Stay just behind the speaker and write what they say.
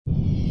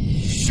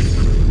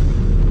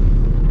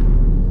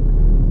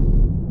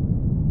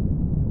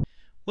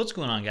What's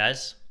going on,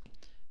 guys?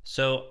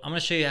 So I'm going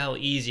to show you how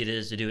easy it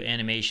is to do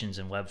animations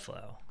in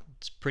Webflow.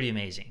 It's pretty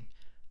amazing.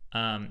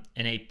 In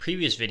a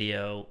previous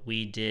video,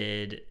 we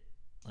did,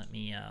 let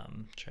me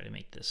try to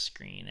make this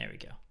screen, there we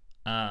go.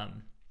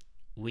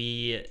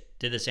 We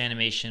did this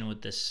animation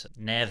with this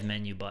nav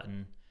menu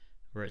button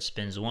where it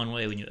spins one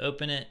way when you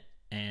open it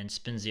and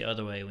spins the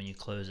other way when you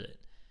close it,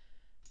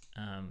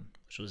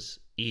 which was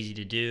easy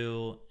to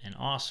do and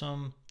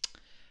awesome.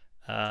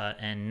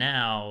 And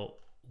now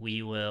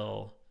we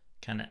will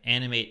kind of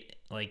animate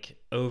like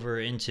over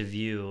into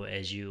view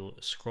as you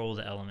scroll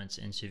the elements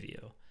into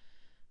view,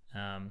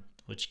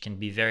 which can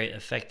be very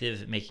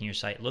effective at making your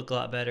site look a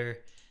lot better,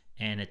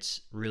 and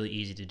it's really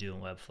easy to do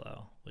in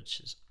Webflow, which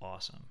is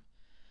awesome.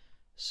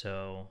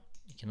 So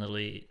you can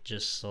literally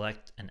just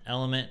select an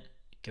element,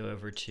 go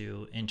over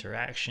to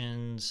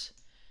interactions,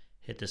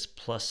 hit this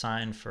plus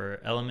sign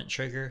for element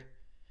trigger,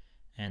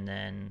 and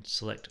then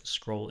select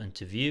scroll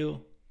into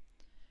view.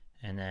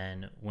 And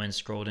then when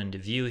scrolled into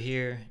view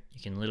here,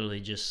 you can literally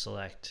just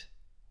select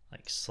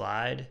like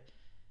slide,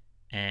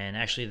 and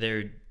actually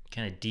their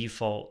kind of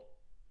default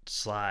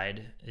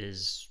slide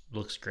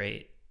looks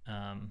great.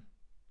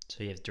 So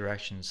you have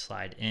directions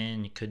slide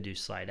in, you could do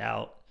slide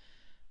out.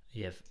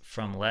 You have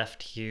from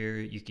left here,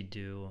 you could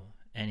do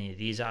any of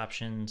these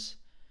options.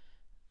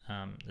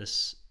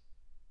 This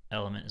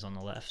element is on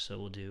the left, so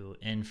we'll do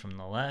in from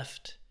the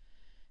left.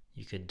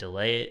 You could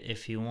delay it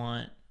if you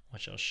want,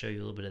 which I'll show you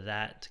a little bit of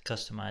that to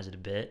customize it a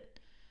bit.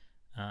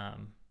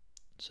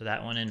 So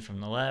that one in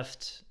from the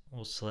left,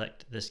 we'll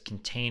select this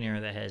container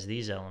that has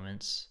these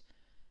elements,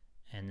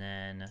 and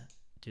then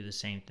do the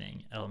same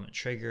thing. Element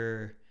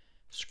trigger,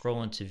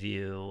 scroll into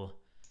view,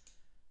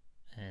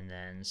 and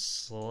then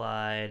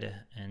slide,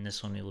 and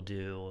this one we will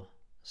do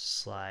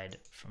slide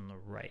from the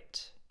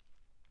right.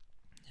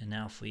 And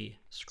now if we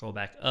scroll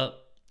back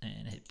up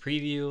and hit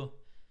preview,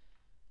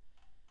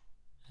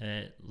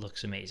 it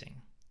looks amazing.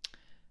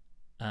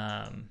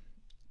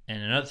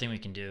 And another thing we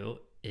can do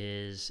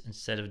is,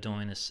 instead of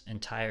doing this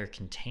entire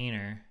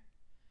container,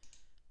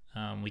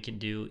 we can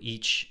do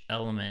each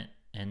element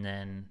and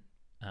then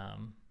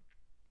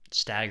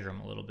stagger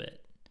them a little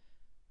bit,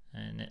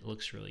 and it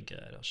looks really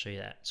good. I'll show you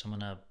that. So I'm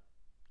gonna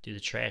do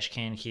the trash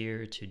can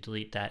here to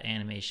delete that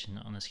animation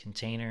on this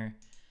container,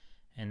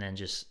 and then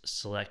just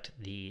select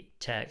the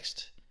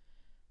text,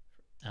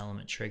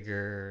 element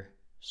trigger,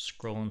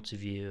 scroll into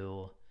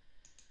view,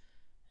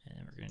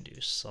 and we're going to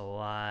do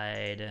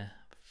slide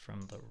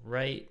from the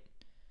right,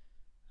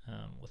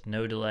 with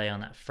no delay on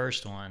that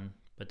first one,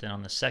 but then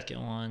on the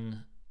second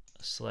one,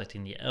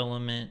 selecting the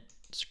element,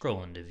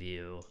 scroll into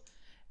view,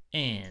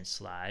 and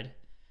slide.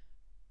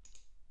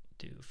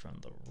 Do from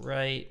the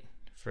right.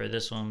 For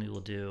this one, we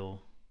will do,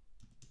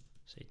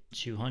 say,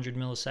 200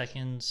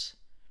 milliseconds,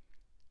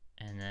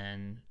 and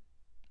then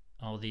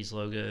all these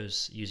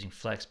logos using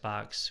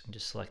Flexbox,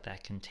 just select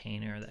that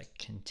container that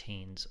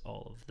contains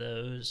all of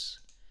those.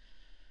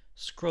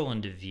 Scroll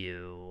into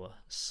view,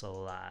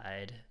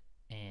 slide,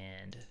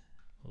 and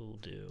we'll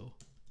do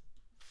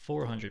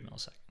 400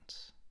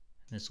 milliseconds.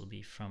 This will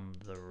be from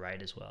the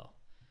right as well.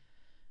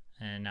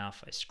 And now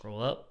if I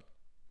scroll up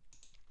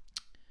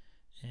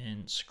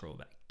and scroll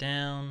back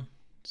down,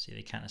 see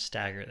they kind of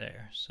stagger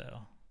there, so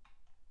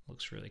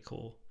looks really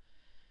cool.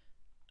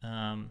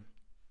 And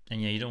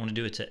yeah, you don't want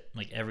to do it to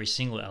like every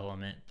single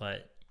element,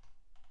 but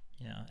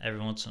you know, every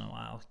once in a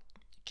while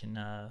it can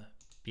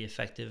be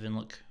effective and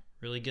look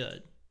really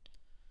good.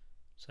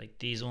 It's like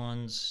these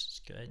ones,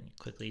 just go ahead and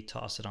quickly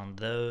toss it on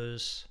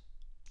those.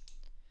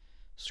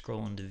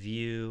 Scroll into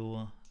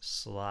view,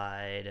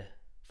 slide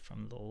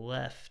from the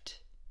left,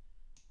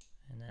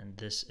 and then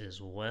this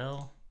as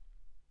well.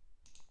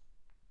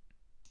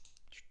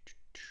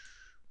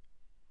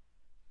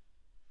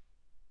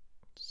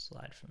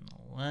 Slide from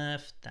the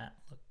left, that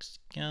looks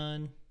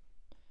good.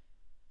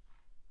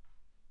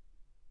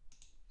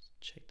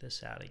 Check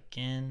this out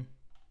again.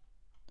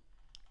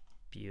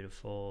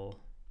 Beautiful.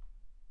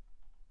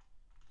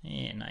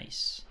 Yeah,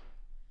 nice.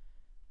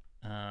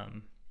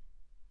 And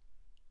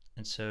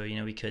so, you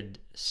know, we could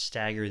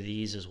stagger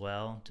these as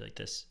well, do like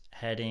this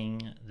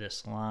heading,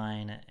 this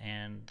line,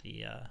 and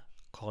the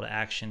call to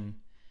action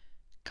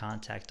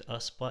contact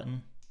us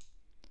button.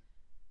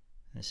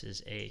 This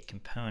is a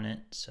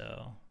component,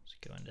 so let's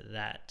go into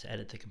that to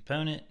edit the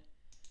component.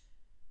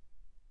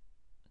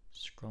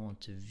 Scroll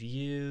into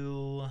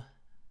view.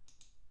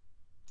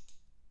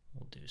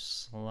 We'll do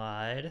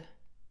slide.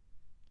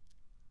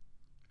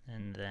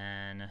 And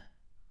then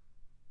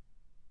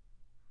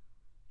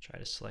try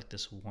to select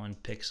this 1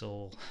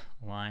 pixel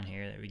line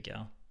here. There we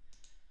go.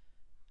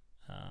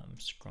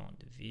 Scroll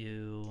into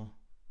view.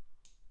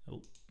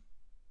 Oh.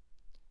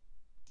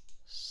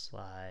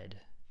 Slide.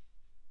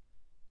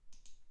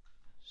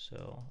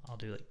 So I'll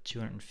do like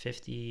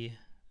 250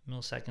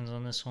 milliseconds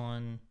on this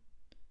one.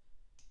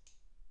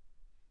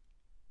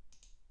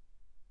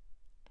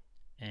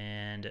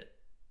 And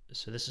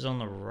so this is on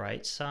the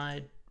right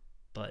side,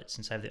 but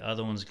since I have the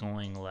other ones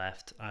going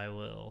left, I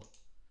will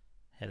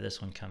have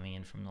this one coming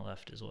in from the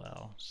left as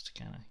well, just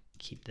to kind of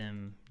keep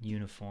them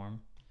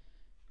uniform.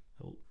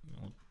 Oh,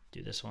 we'll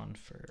do this one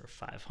for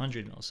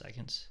 500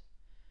 milliseconds.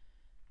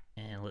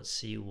 And let's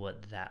see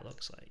what that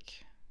looks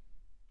like.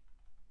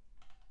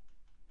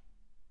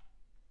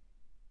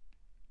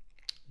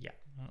 Yeah,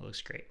 it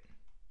looks great.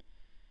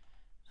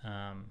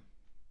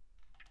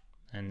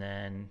 And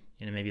then,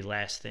 you know, maybe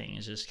last thing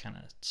is just kind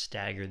of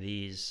stagger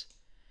these,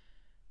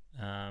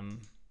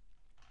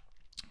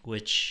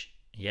 which,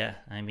 yeah,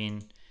 I mean,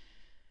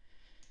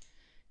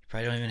 you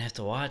probably don't even have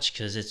to watch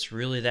because it's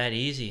really that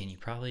easy, and you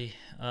probably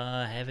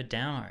have it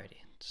down already.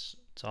 It's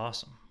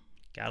awesome.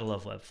 Gotta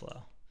love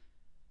Webflow.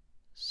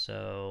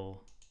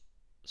 So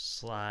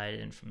slide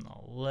in from the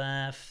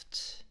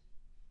left,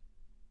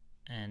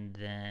 and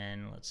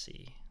then let's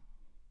see,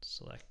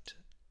 select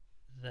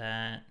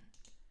that,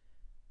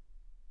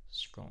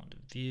 scroll into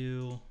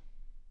view,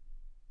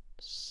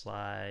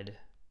 slide,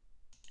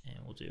 and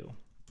we'll do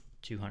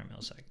 200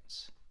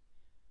 milliseconds.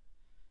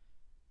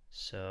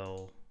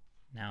 So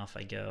now if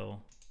I go,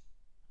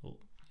 oh,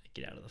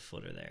 get out of the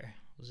footer there,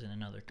 it was in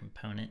another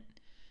component.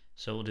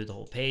 So we'll do the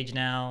whole page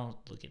now.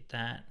 Look at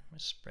that.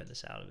 Let's spread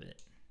this out a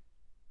bit.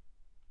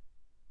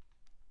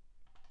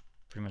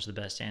 Pretty much the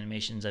best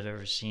animations I've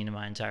ever seen in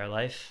my entire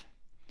life.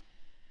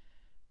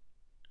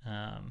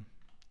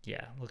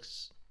 Yeah,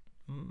 looks,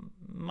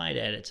 might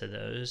add it to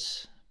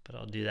those, but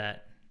I'll do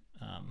that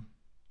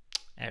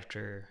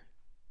after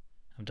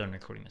I'm done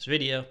recording this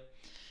video.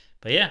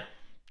 But yeah,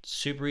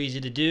 super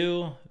easy to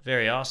do,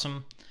 very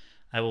awesome.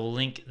 I will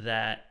link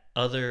that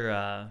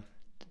other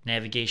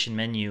navigation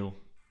menu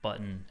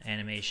button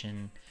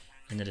animation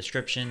in the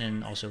description,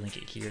 and also link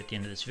it here at the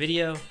end of this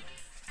video.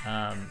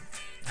 I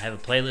have a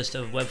playlist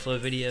of Webflow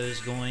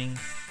videos going.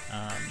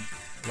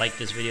 Like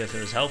this video if it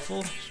was helpful.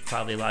 It's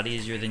probably a lot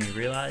easier than you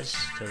realize,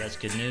 so that's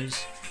good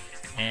news.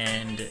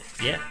 And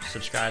yeah,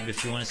 subscribe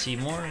if you want to see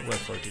more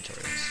Webflow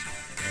tutorials.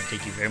 And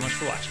thank you very much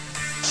for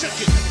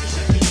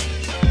watching.